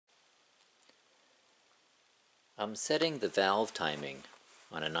I'm setting the valve timing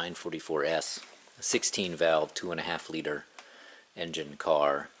on a 944S, a 16 valve, 2.5 liter engine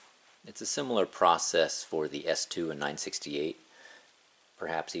car. It's a similar process for the S2 and 968,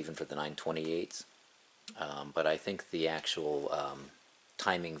 perhaps even for the 928s, but I think the actual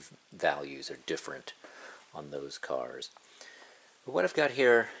timing values are different on those cars. But what I've got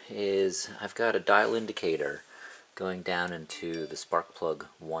here is I've got a dial indicator going down into the spark plug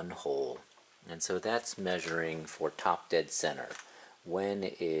 1 hole. And so that's measuring for top dead center. When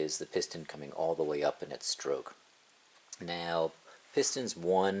is the piston coming all the way up in its stroke? Now, pistons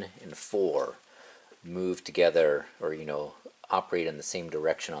 1 and 4 move together, or operate in the same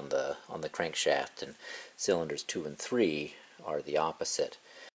direction on the crankshaft, and cylinders 2 and 3 are the opposite.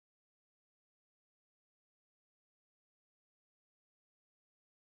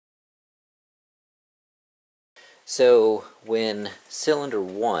 So when cylinder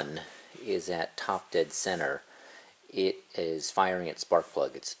 1 is at top dead center, it is firing its spark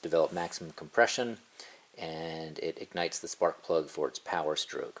plug. It's developed maximum compression, and it ignites the spark plug for its power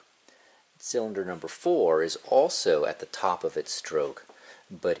stroke. Cylinder number 4 is also at the top of its stroke,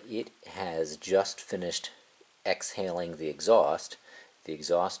 but it has just finished exhaling the exhaust. The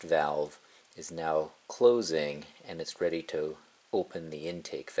exhaust valve is now closing, and it's ready to open the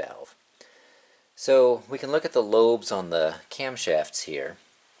intake valve. So we can look at the lobes on the camshafts here.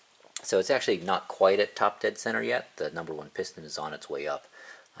 So it's actually not quite at top dead center yet. The number 1 piston is on its way up.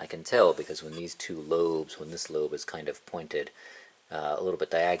 I can tell because when these two lobes, when this lobe is kind of pointed a little bit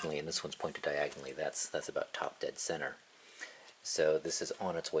diagonally and this one's pointed diagonally, that's about top dead center. So this is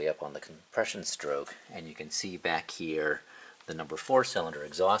on its way up on the compression stroke, and you can see back here the number 4 cylinder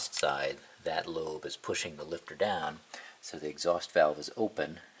exhaust side, that lobe is pushing the lifter down. So the exhaust valve is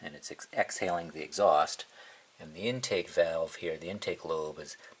open and it's exhaling the exhaust, and the intake valve here, the intake lobe,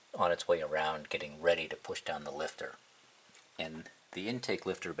 is on its way around getting ready to push down the lifter. And the intake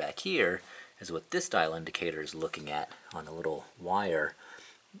lifter back here is what this dial indicator is looking at on a little wire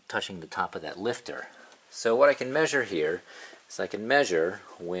touching the top of that lifter. So what I can measure here is I can measure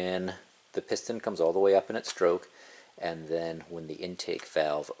when the piston comes all the way up in its stroke and then when the intake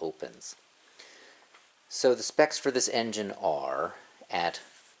valve opens. So the specs for this engine are, at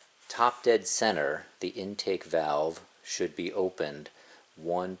top dead center, the intake valve should be opened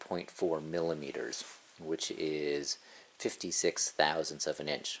 1.4 millimeters, which is 56 thousandths of an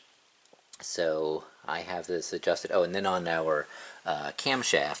inch. So I have this adjusted. Oh, and then on our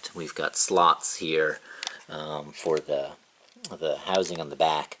camshaft, we've got slots here for the housing on the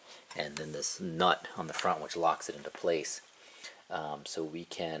back, and then this nut on the front which locks it into place. So we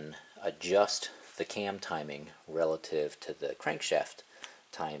can adjust the cam timing relative to the crankshaft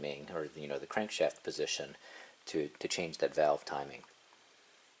timing, or the crankshaft position, to change that valve timing.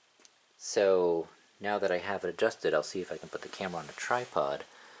 So now that I have it adjusted, I'll see if I can put the camera on a tripod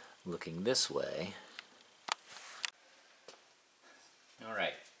looking this way.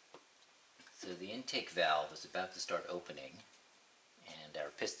 Alright, so the intake valve is about to start opening, and our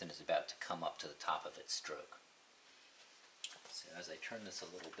piston is about to come up to the top of its stroke. So as I turn this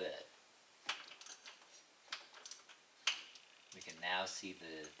a little bit, we can now see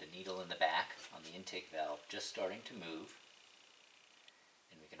the needle in the back on the intake valve just starting to move,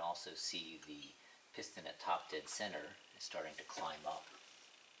 and we can also see the piston at top dead center is starting to climb up.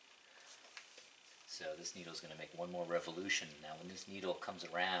 So this needle is going to make one more revolution. Now when this needle comes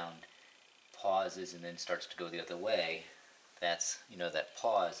around, pauses, and then starts to go the other way, that's, that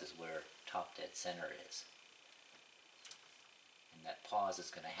pause is where top dead center is. And that pause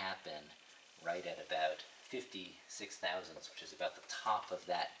is going to happen right at about 56 thousandths, which is about the top of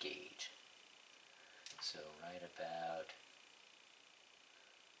that gauge. So right about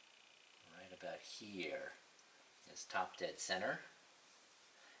here is top dead center,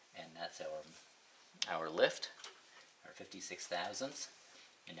 and that's our lift, our 56 thousandths,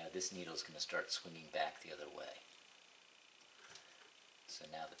 and now this needle is going to start swinging back the other way. So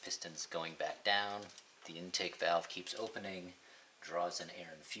now the piston's going back down, the intake valve keeps opening, draws in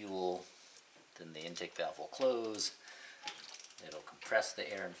air and fuel, then the intake valve will close, it'll compress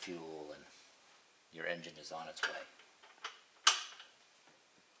the air and fuel, and your engine is on its way.